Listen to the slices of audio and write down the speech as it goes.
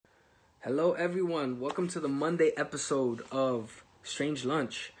Hello, everyone. Welcome to the Monday episode of Strange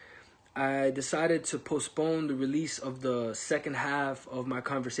Lunch. I decided to postpone the release of the second half of my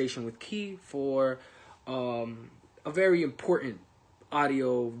conversation with Key for a very important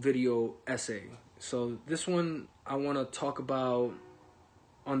audio video essay. So, this one I want to talk about,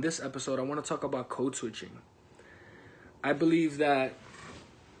 on this episode, I want to talk about code switching. I believe that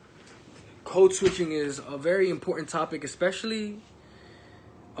code switching is a very important topic, especially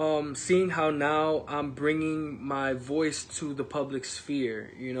seeing how now I'm bringing my voice to the public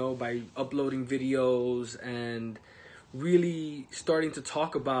sphere, by uploading videos and really starting to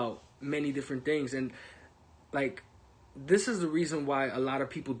talk about many different things. And like, this is the reason why a lot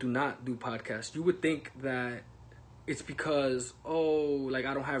of people do not do podcasts. You would think that it's because, I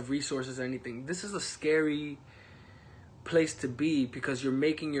don't have resources or anything. This is a scary place to be because you're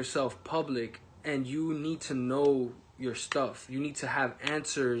making yourself public and you need to know your stuff. You need to have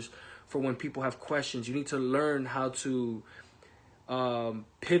answers for when people have questions. You need to learn how to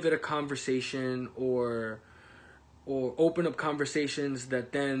pivot a conversation or open up conversations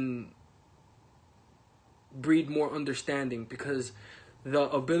that then breed more understanding, because the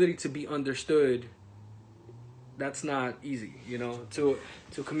ability to be understood, that's not easy, to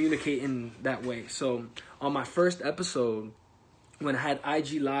communicate in that way. So on my first episode, when I had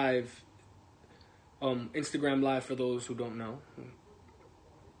IG Live, Instagram Live, for those who don't know,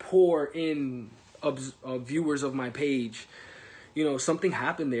 pour in viewers of my page, something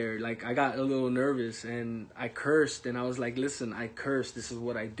happened there. Like, I got a little nervous and I cursed, and I was like, listen, I curse. This is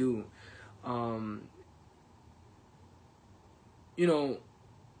what I do.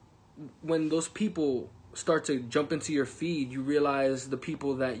 When those people start to jump into your feed, you realize the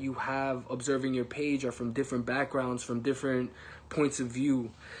people that you have observing your page are from different backgrounds, from different points of view.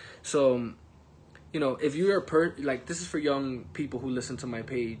 So, if you're this is for young people who listen to my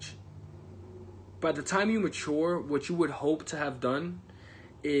page. By the time you mature, what you would hope to have done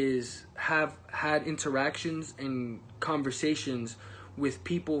is have had interactions and conversations with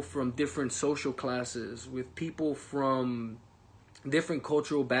people from different social classes, with people from different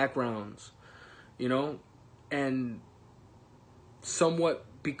cultural backgrounds, and somewhat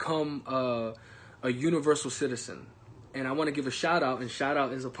become a universal citizen. And I want to give a shout out, and shout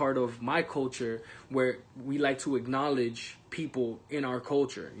out is a part of my culture where we like to acknowledge people in our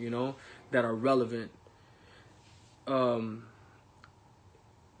culture, that are relevant. Shout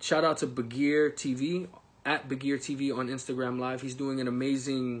out to Bagheer TV, at Bagheer TV on Instagram Live. He's doing an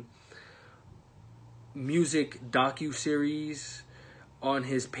amazing music docu-series on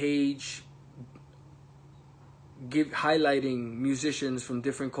his page, highlighting musicians from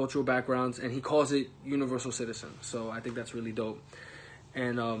different cultural backgrounds, and he calls it Universal Citizen. So I think that's really dope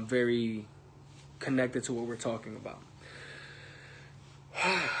and very connected to what we're talking about.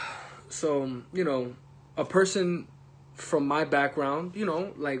 So, a person from my background,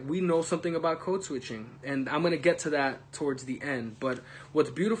 we know something about code switching, and I'm going to get to that towards the end. But what's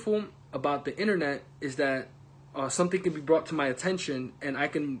beautiful about the internet is that something can be brought to my attention, and I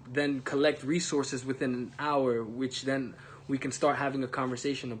can then collect resources within an hour, which then we can start having a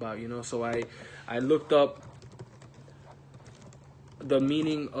conversation about, So I looked up the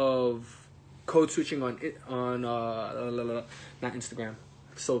meaning of code switching on not Instagram.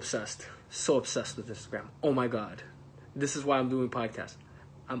 So obsessed with Instagram. Oh my God, this is why I'm doing podcasts.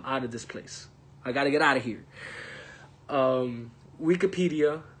 I'm out of this place. I gotta get out of here.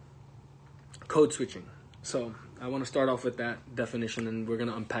 Wikipedia, code switching. So I want to start off with that definition, and we're going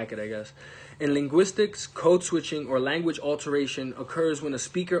to unpack it, I guess. In linguistics, code switching or language alteration occurs when a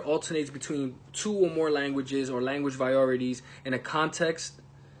speaker alternates between two or more languages or language varieties in the context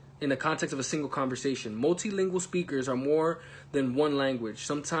of a single conversation. Multilingual speakers are more than one language,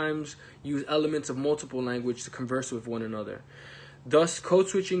 sometimes use elements of multiple languages to converse with one another. Thus, code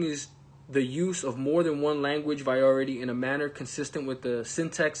switching is the use of more than one language variety in a manner consistent with the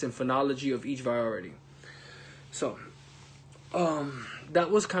syntax and phonology of each variety. So,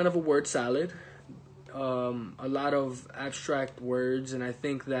 that was kind of a word salad, a lot of abstract words, and I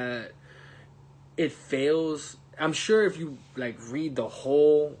think that it fails. I'm sure if you read the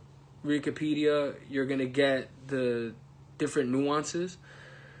whole Wikipedia, you're gonna get the different nuances.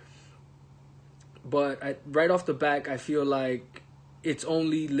 But right off the back, I feel like it's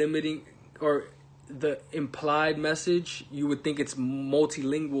only limiting, or the implied message, you would think it's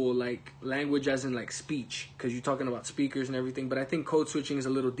multilingual, like language as in speech, because you're talking about speakers and everything. But I think code switching is a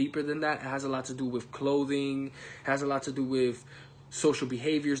little deeper than that. It has a lot to do with clothing, it has a lot to do with social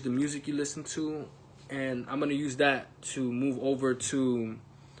behaviors, the music you listen to. And I'm going to use that to move over to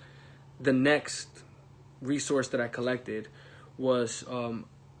the next resource that I collected, was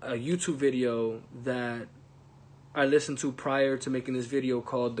a YouTube video that I listened to prior to making this video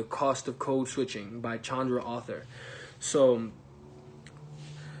called The Cost of Code Switching by Chandra Author. So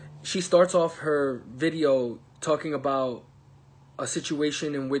she starts off her video talking about a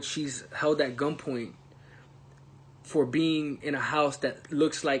situation in which she's held at gunpoint for being in a house that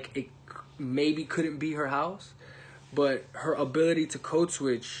looks like it maybe couldn't be her house, but her ability to code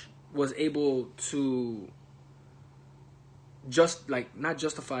switch was able to not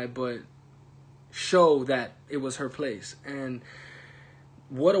justify, but show that it was her place. And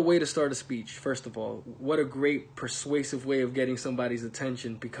what a way to start a speech. First of all, what a great persuasive way of getting somebody's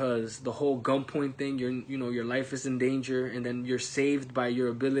attention, because the whole gunpoint thing, your life is in danger, and then you're saved by your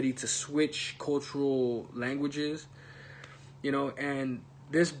ability to switch cultural languages, and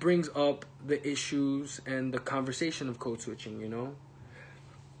this brings up the issues and the conversation of code switching.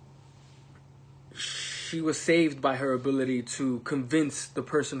 She was saved by her ability to convince the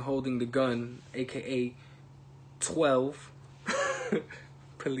person holding the gun, aka 12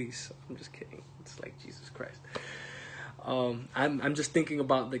 police. I'm just kidding. It's like, Jesus Christ. I'm just thinking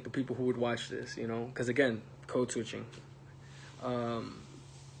about like the people who would watch this, because again, code switching. I'm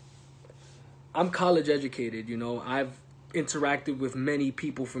college educated, I've interacted with many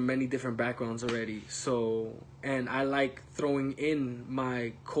people from many different backgrounds already. So, and I like throwing in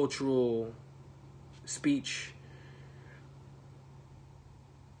my cultural speech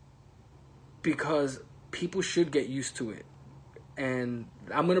because people should get used to it. And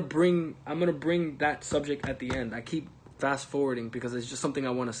I'm gonna bring that subject at the end. I keep fast forwarding because it's just something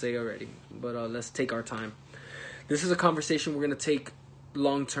I want to say already. But let's take our time. This is a conversation we're gonna take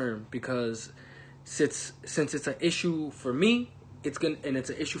long term, because since it's an issue for me, it's an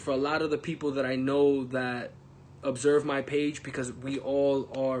issue for a lot of the people that I know that observe my page, because we all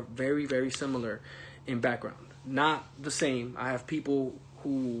are very, very similar in background. Not the same. I have people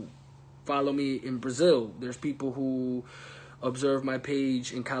who follow me in Brazil. There's people who observe my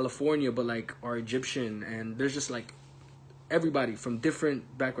page in California but like are Egyptian, and there's just like everybody from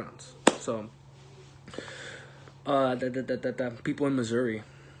different backgrounds. So people in Missouri.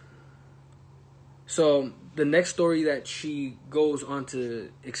 So the next story that she goes on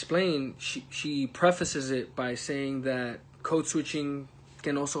to explain, she prefaces it by saying that code switching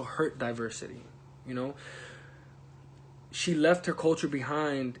can also hurt diversity. She left her culture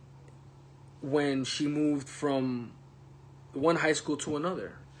behind when she moved from one high school to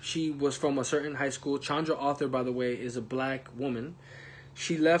another. She was from a certain high school. Chandra Author, by the way, is a black woman.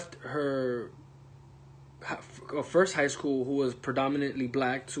 She left her first high school, who was predominantly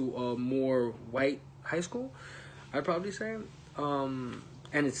black, to a more white high school, I'd probably say. And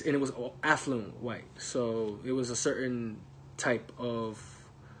it was affluent white. So it was a certain type of,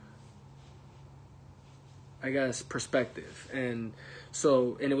 I guess, perspective. And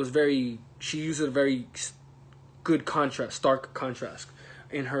it was she used a very good contrast, stark contrast.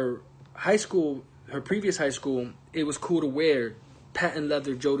 In her high school, her previous high school, it was cool to wear patent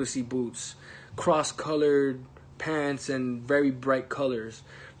leather Jodeci boots, cross-colored pants, and very bright colors.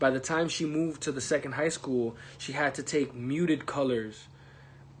 By the time she moved to the second high school, she had to take muted colors.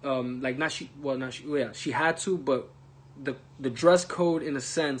 She had to, but the dress code, in a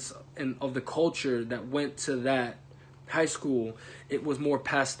sense, and of the culture that went to that high school, it was more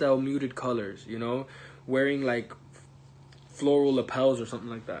pastel, muted colors, wearing like floral lapels or something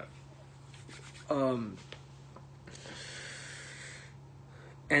like that.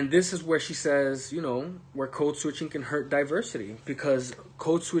 And this is where she says, where code switching can hurt diversity, because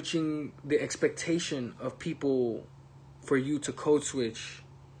code switching, the expectation of people for you to code switch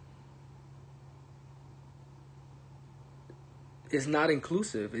is not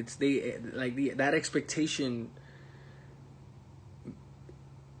inclusive. That expectation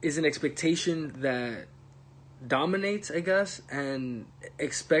is an expectation that dominates, I guess, and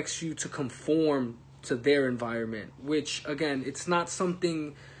expects you to conform to their environment, which, again, it's not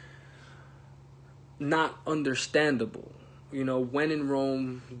something not understandable. When in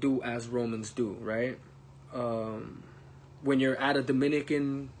Rome, do as Romans do, right? When you're at a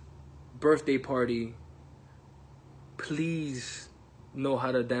Dominican birthday party, please know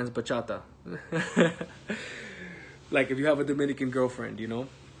how to dance bachata. Like, if you have a Dominican girlfriend,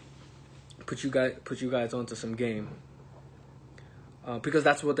 put you guys onto some game. Because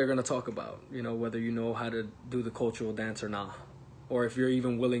that's what they're going to talk about, whether you know how to do the cultural dance or not, or if you're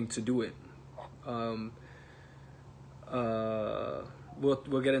even willing to do it.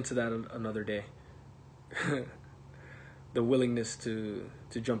 We'll get into that another day. The willingness to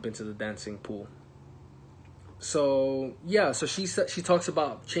jump into the dancing pool. So yeah, so she talks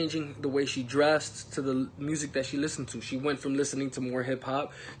about changing the way she dressed to the music that she listened to. She went from listening to more hip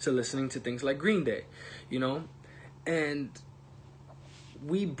hop to listening to things like Green Day, you know? And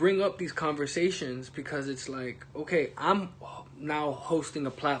we bring up these conversations because it's like, okay, I'm now hosting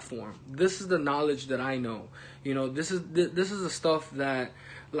a platform. This is the knowledge that I know. You know, this is the stuff that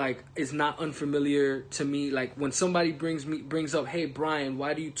like is not unfamiliar to me. Like when somebody brings up, "Hey Brian,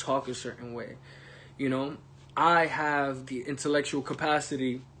 why do you talk a certain way?" You know, I have the intellectual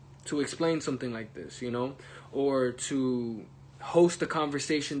capacity to explain something like this, you know, or to host a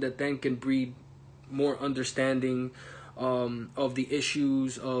conversation that then can breed more understanding of the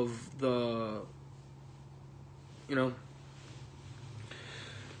issues of the, you know.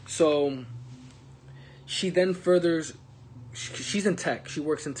 So she then furthers, she's in tech. She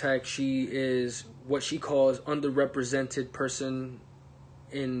works in tech. She is what she calls underrepresented person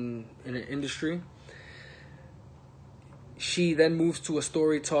in an industry. She then moves to a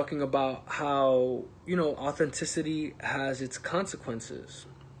story talking about how, you know, authenticity has its consequences.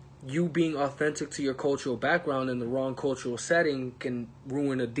 You being authentic to your cultural background in the wrong cultural setting can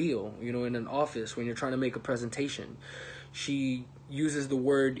ruin a deal, you know, in an office when you're trying to make a presentation. She uses the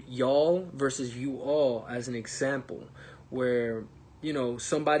word y'all versus you all as an example where, you know,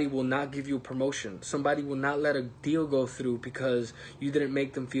 somebody will not give you a promotion. Somebody will not let a deal go through because you didn't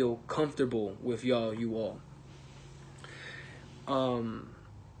make them feel comfortable with y'all, you all. And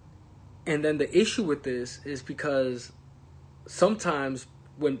then the issue with this is because sometimes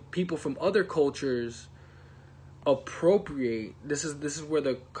when people from other cultures appropriate, this is where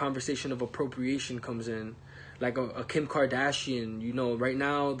the conversation of appropriation comes in. Like a Kim Kardashian, you know, right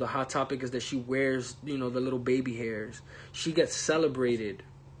now the hot topic is that she wears, you know, the little baby hairs. She gets celebrated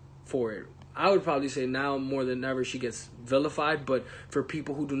for it. I would probably say now more than ever she gets vilified, but for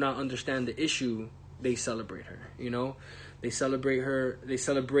people who do not understand the issue, they celebrate her, you know? They celebrate her, they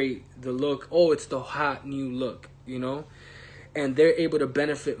celebrate the look. Oh, it's the hot new look, you know? And they're able to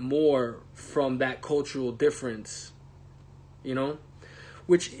benefit more from that cultural difference, you know?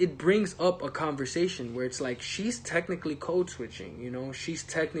 Which it brings up a conversation where it's like she's technically code switching, you know? She's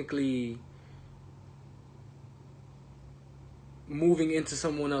technically moving into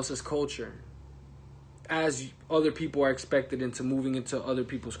someone else's culture as other people are expected into moving into other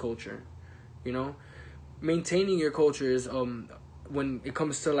people's culture, you know? Maintaining your culture is when it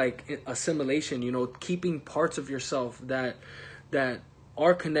comes to like assimilation, you know, keeping parts of yourself that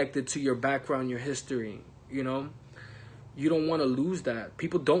are connected to your background, your history, you know. You don't want to lose that.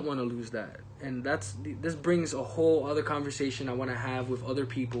 People don't want to lose that. And this brings a whole other conversation I want to have with other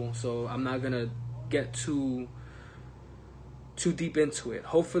people, so I'm not going to get too deep into it.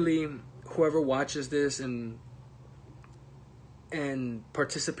 Hopefully whoever watches this and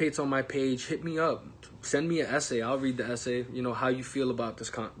participates on my page, hit me up. Send me an essay. I'll read the essay. You know, how you feel about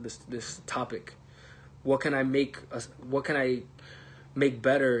this topic. What can I make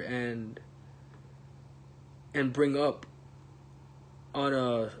better and bring up on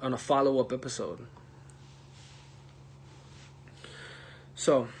a follow-up episode.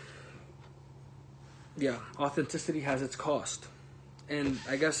 So, yeah, authenticity has its cost. And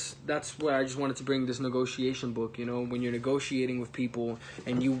I guess that's where I just wanted to bring this negotiation book, you know, when you're negotiating with people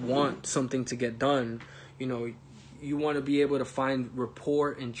and you want something to get done, you know, you want to be able to find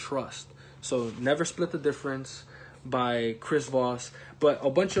rapport and trust. So Never Split the Difference by Chris Voss. But a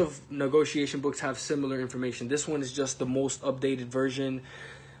bunch of negotiation books have similar information. This one is just the most updated version.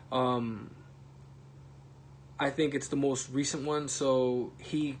 I think it's the most recent one. So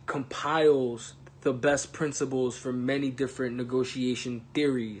he compiles the best principles for many different negotiation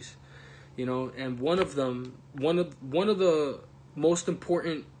theories, you know, and one of the most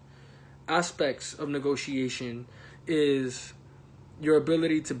important aspects of negotiation is your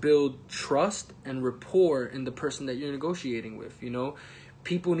ability to build trust and rapport in the person that you're negotiating with. You know,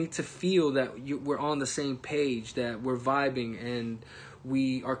 people need to feel that we're on the same page, that we're vibing and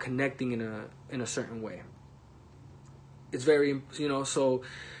we are connecting in a certain way. It's very, you know, so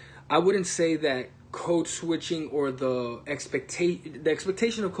I wouldn't say that code switching or the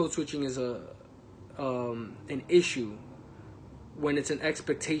expectation of code switching is an issue when it's an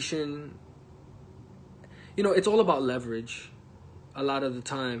expectation. You know, it's all about leverage. A lot of the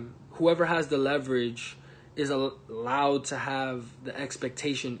time, whoever has the leverage is allowed to have the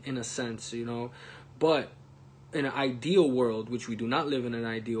expectation in a sense, you know. But in an ideal world, which we do not live in an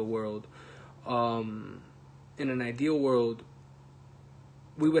ideal world, in an ideal world,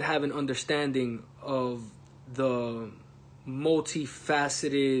 we would have an understanding of the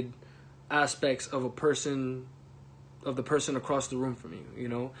multifaceted aspects of a person of the person across the room from you. You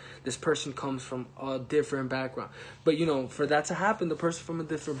know, this person comes from a different background, but you know, for that to happen, the person from a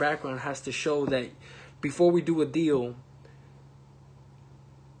different background has to show that before we do a deal,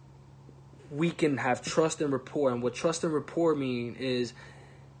 we can have trust and rapport. And what trust and rapport mean is,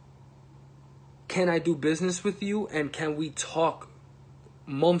 can I do business with you, and can we talk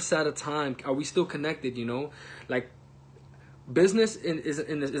months at a time? Are we still connected? You know, like business is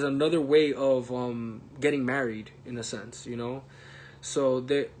another way of getting married, in a sense, you know. So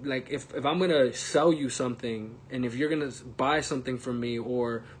like if I'm gonna sell you something, and if you're gonna buy something from me,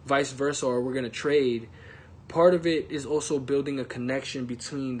 or vice versa, or we're gonna trade, part of it is also building a connection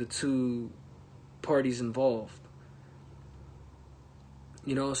between the two parties involved.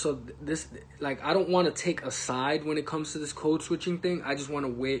 You know, so this, like, I don't want to take a side when it comes to this code switching thing. I just want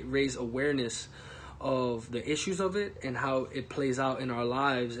to raise awareness of the issues of it and how it plays out in our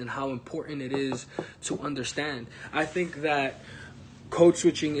lives and how important it is to understand. I think that code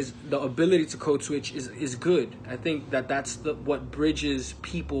switching is the ability to code switch is good. I think that that's what bridges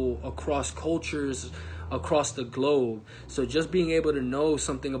people across cultures, across the globe. So just being able to know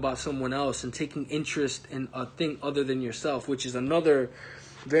something about someone else and taking interest in a thing other than yourself, which is another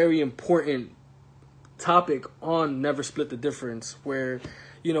very important topic on Never Split the Difference, where,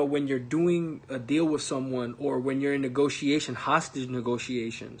 you know, when you're doing a deal with someone, or when you're in negotiation, hostage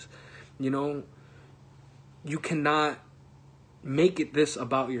negotiations, you know, you cannot make it this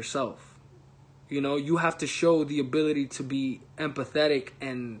about yourself. You know, you have to show the ability to be empathetic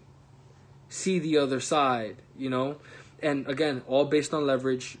and see the other side, you know. And again, all based on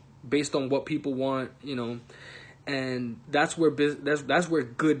leverage, based on what people want, you know. And that's where that's where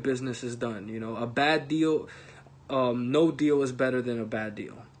good business is done, you know. A bad deal, no deal is better than a bad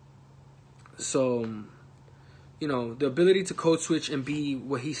deal. So, you know, the ability to code switch and be,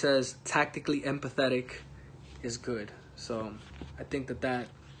 what he says, tactically empathetic is good. So I think that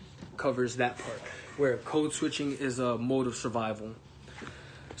covers that part, where code switching is a mode of survival.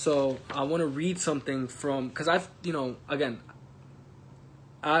 So I want to read something from, because I've, you know, again,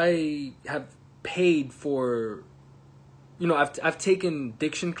 I have paid for, you know, I've taken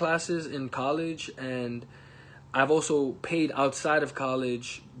diction classes in college, and I've also paid outside of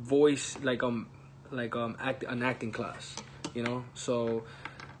college voice, an acting class, you know. So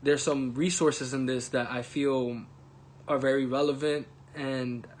there's some resources in this that I feel are very relevant,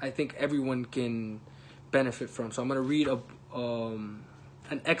 and I think everyone can benefit from. So I'm gonna read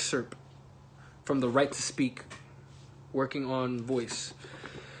an excerpt from The Right to Speak, working on voice.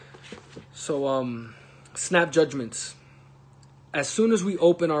 So snap judgments. As soon as we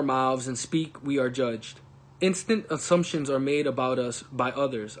open our mouths and speak, we are judged. Instant assumptions are made about us by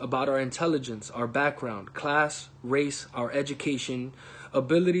others, about our intelligence, our background, class, race, our education,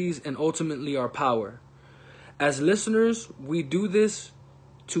 abilities, and ultimately our power. As listeners, we do this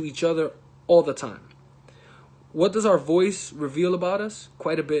to each other all the time. What does our voice reveal about us?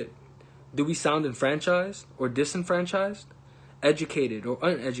 Quite a bit. Do we sound enfranchised or disenfranchised? Educated or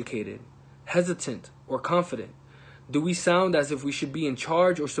uneducated? Hesitant or confident? Do we sound as if we should be in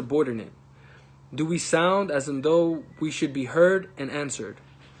charge or subordinate? Do we sound as though we should be heard and answered?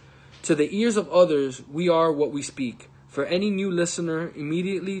 To the ears of others, we are what we speak. For any new listener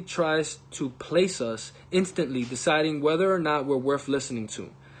immediately tries to place us, instantly deciding whether or not we're worth listening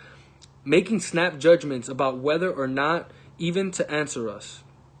to. Making snap judgments about whether or not even to answer us.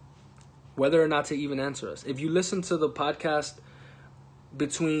 Whether or not to even answer us. If you listen to the podcast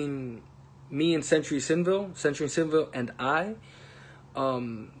between me and Century Sinville and I,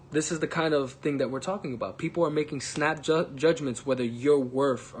 this is the kind of thing that we're talking about. People are making snap judgments whether you're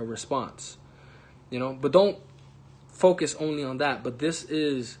worth a response. You know, but don't focus only on that. But this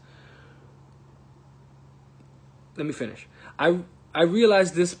is, let me finish. I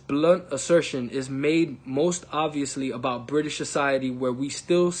realize this blunt assertion is made most obviously about British society, where we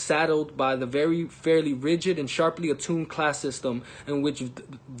still saddled by the very fairly rigid and sharply attuned class system in which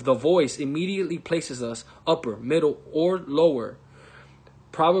the voice immediately places us upper, middle, or lower.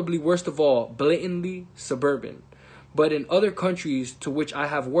 Probably worst of all, blatantly suburban. But in other countries to which I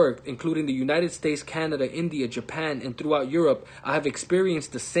have worked, including the United States, Canada, India, Japan, and throughout Europe, I have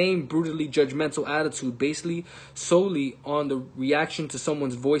experienced the same brutally judgmental attitude based solely on the reaction to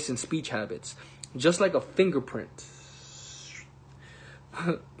someone's voice and speech habits. Just like a fingerprint.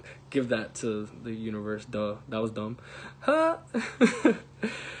 Give that to the universe. Duh, that was dumb.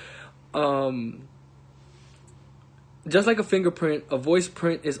 Just like a fingerprint, a voice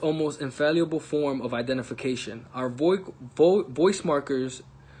print is almost infallible form of identification. Our voice marks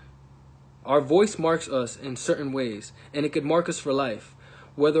us in certain ways, and it could mark us for life.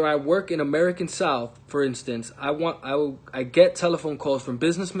 Whether I work in American South, for instance, I get telephone calls from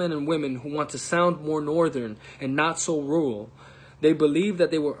businessmen and women who want to sound more northern and not so rural. They believe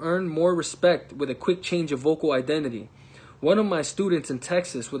that they will earn more respect with a quick change of vocal identity. One of my students in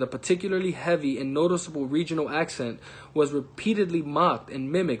Texas with a particularly heavy and noticeable regional accent was repeatedly mocked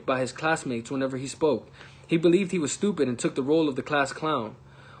and mimicked by his classmates whenever he spoke. He believed he was stupid and took the role of the class clown.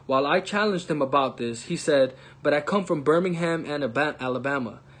 While I challenged him about this, he said, "But I come from Birmingham and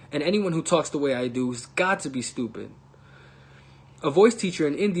Alabama, and anyone who talks the way I do has got to be stupid." A voice teacher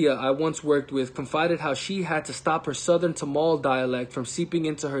in India I once worked with confided how she had to stop her southern Tamil dialect from seeping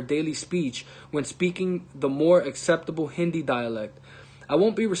into her daily speech when speaking the more acceptable Hindi dialect. "I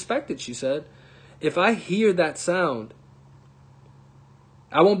won't be respected," she said. "If I hear that sound,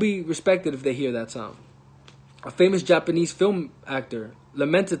 I won't be respected if they hear that sound." A famous Japanese film actor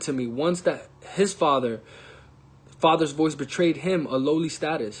lamented to me once that his father's voice betrayed him a lowly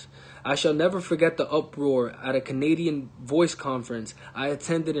status. I shall never forget the uproar at a Canadian voice conference I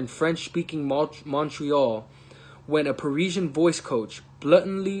attended in French-speaking Montreal when a Parisian voice coach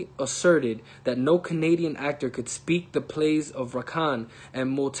bluntly asserted that no Canadian actor could speak the plays of Racan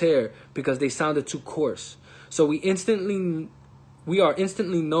and Molière because they sounded too coarse. So we are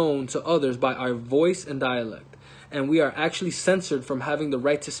instantly known to others by our voice and dialect, and we are actually censored from having the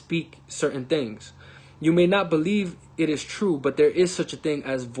right to speak certain things. You may not believe it is true, but there is such a thing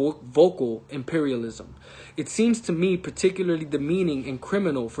as vocal imperialism. It seems to me particularly demeaning and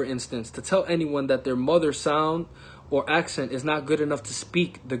criminal, for instance, to tell anyone that their mother sound or accent is not good enough to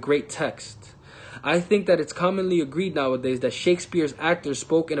speak the great text. I think that it's commonly agreed nowadays that Shakespeare's actors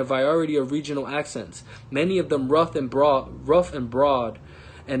spoke in a variety of regional accents, many of them rough and broad,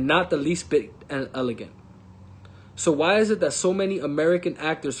 and not the least bit elegant. So why is it that so many American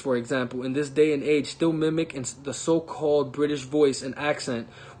actors, for example, in this day and age still mimic the so-called British voice and accent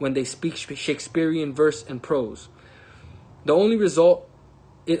when they speak Shakespearean verse and prose? It only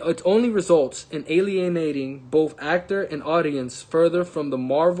results in alienating both actor and audience further from the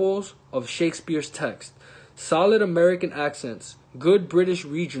marvels of Shakespeare's text. Solid American accents, good British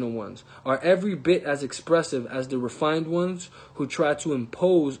regional ones, are every bit as expressive as the refined ones who try to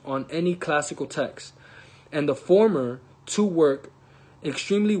impose on any classical text. And the former to work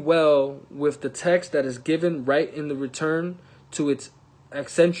extremely well with the text that is given right in the return to its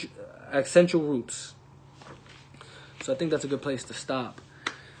essential roots. So I think that's a good place to stop.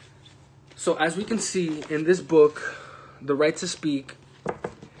 So as we can see in this book, The Right to Speak,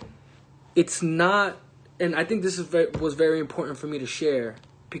 it's not, and I think this was very important for me to share,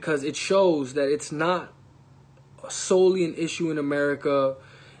 because it shows that it's not solely an issue in America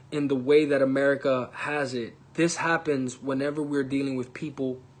in the way that America has it. This happens whenever we're dealing with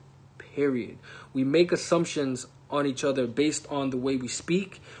people, period. We make assumptions on each other based on the way we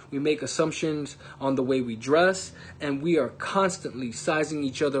speak. We make assumptions on the way we dress. And we are constantly sizing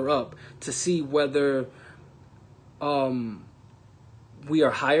each other up to see whether we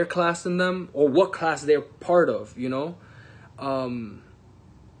are higher class than them or what class they're part of, you know? And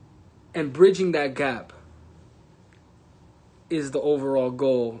bridging that gap is the overall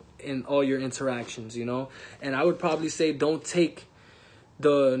goal in all your interactions, you know? And I would probably say don't take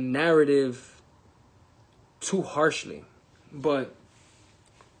the narrative too harshly. But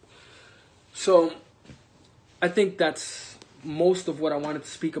so I think that's most of what I wanted to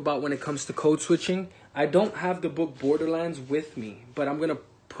speak about when it comes to code switching. I don't have the book Borderlands with me, but I'm going to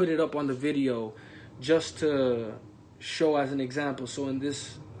put it up on the video just to show as an example. So in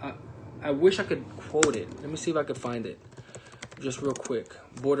this, I wish I could quote it. Let me see if I could find it. Just real quick.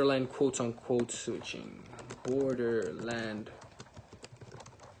 Borderland quotes on code switching. Borderland.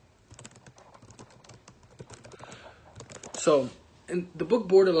 So, in the book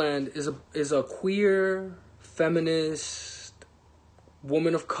Borderland is a queer, feminist,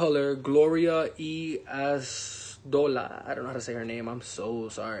 woman of color, Gloria E. Asdola. I don't know how to say her name. I'm so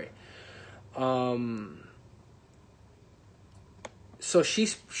sorry. So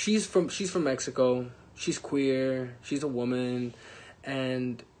she's from Mexico. She's queer, she's a woman,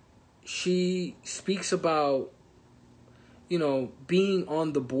 and she speaks about, you know, being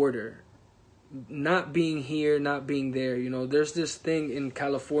on the border, not being here, not being there. You know, there's this thing in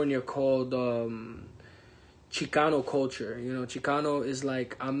California called Chicano culture. You know, Chicano is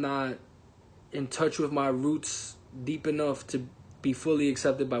like, I'm not in touch with my roots deep enough to be fully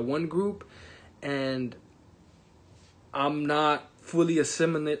accepted by one group, and I'm not fully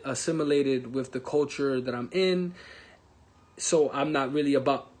assimilated with the culture that I'm in, so I'm not really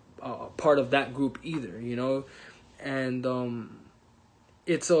part of that group either, you know. And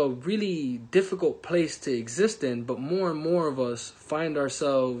it's a really difficult place to exist in, but more and more of us find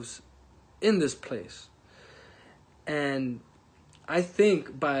ourselves in this place. And I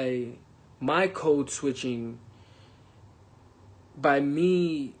think by my code switching, by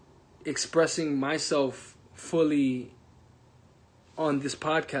me expressing myself fully on this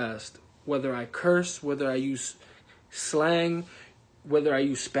podcast, whether I curse, whether I use slang, whether I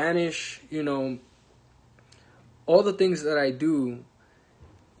use Spanish, all the things that I do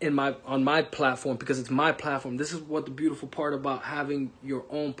on my platform, because it's my platform. This is what the beautiful part about having your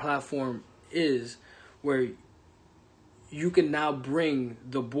own platform is, where you can now bring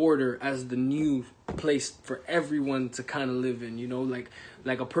the border as the new place for everyone to kind of live in,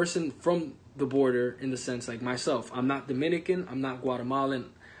 like a person from the border, in the sense like myself. I'm not Dominican, I'm not Guatemalan,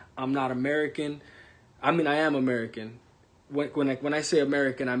 I'm not American. I mean, I am American. When I say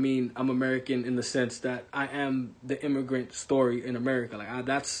American, I mean I'm American in the sense that I am the immigrant story in America. Like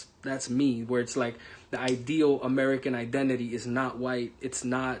that's me. Where it's like the ideal American identity is not white. It's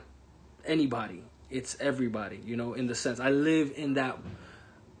not anybody. It's everybody. In the sense I live in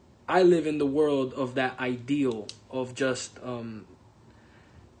the world of that ideal of just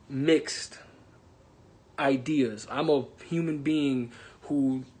mixed ideas. I'm a human being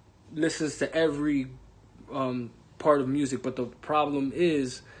who listens to every part of music, but the problem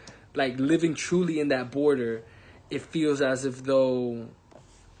is, like, living truly in that border, it feels as if though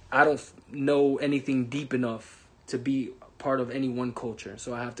I don't know anything deep enough to be part of any one culture,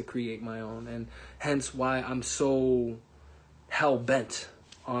 so I have to create my own, and hence why I'm so hell-bent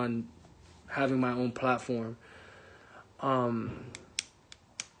on having my own platform. Let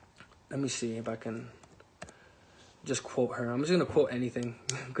me see if I can just quote her. I'm just going to quote anything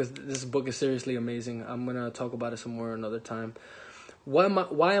because this book is seriously amazing. I'm going to talk about it some more another time. Why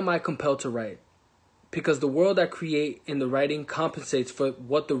am I compelled to write? Because the world I create in the writing compensates for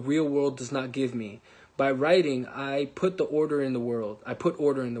what the real world does not give me. By writing, I put order in the world.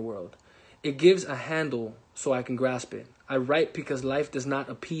 It gives a handle so I can grasp it. I write because life does not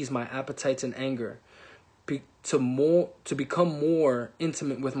appease my appetites and anger. To become more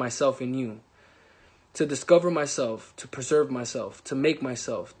intimate with myself and you. To discover myself, to preserve myself, to make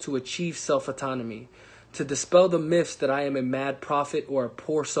myself, to achieve self-autonomy, to dispel the myths that I am a mad prophet or a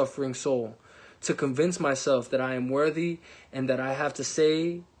poor suffering soul, to convince myself that I am worthy and that what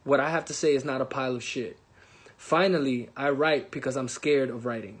I have to say is not a pile of shit. Finally, I write because I'm scared of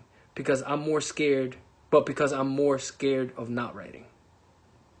writing, because I'm more scared of not writing.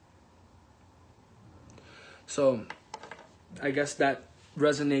 So, I guess that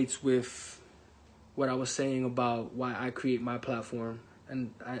resonates with what I was saying about why I create my platform,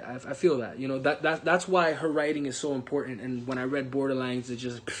 and I feel that that's why her writing is so important. And when I read Borderlands, it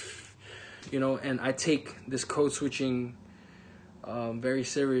just and I take this code switching very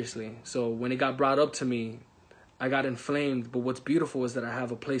seriously. So when it got brought up to me, I got inflamed. But what's beautiful is that I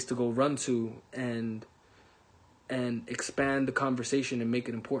have a place to go run to and expand the conversation and make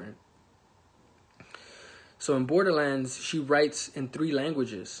it important. So in Borderlands, she writes in 3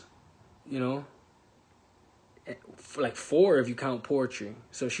 languages, like 4 if you count poetry.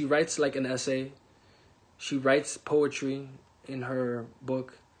 So she writes like an essay. She writes poetry in her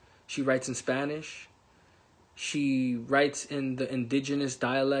book. She writes in Spanish. She writes in the indigenous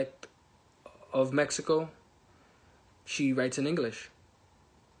dialect of Mexico. She writes in English.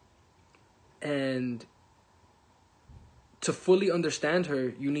 And to fully understand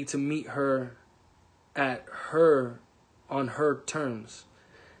her, you need to meet her on her terms.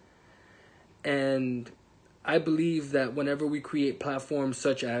 And I believe that whenever we create platforms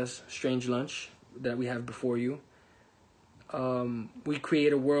such as Strange Lunch that we have before you, we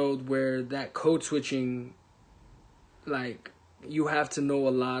create a world where that code switching, like, you have to know a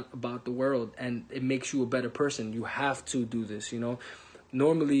lot about the world and it makes you a better person. You have to do this,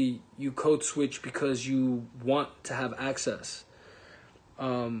 Normally, you code switch because you want to have access.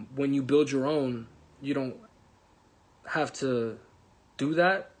 When you build your own, you don't have to do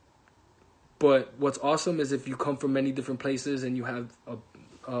that. But what's awesome is if you come from many different places and you have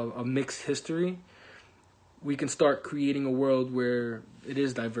a mixed history, we can start creating a world where it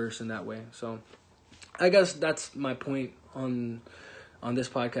is diverse in that way. So I guess that's my point on this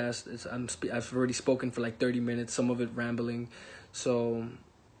podcast. I've already spoken for like 30 minutes, some of it rambling. So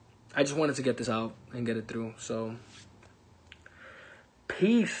I just wanted to get this out and get it through. So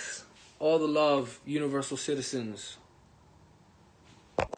peace. All the love, universal citizens.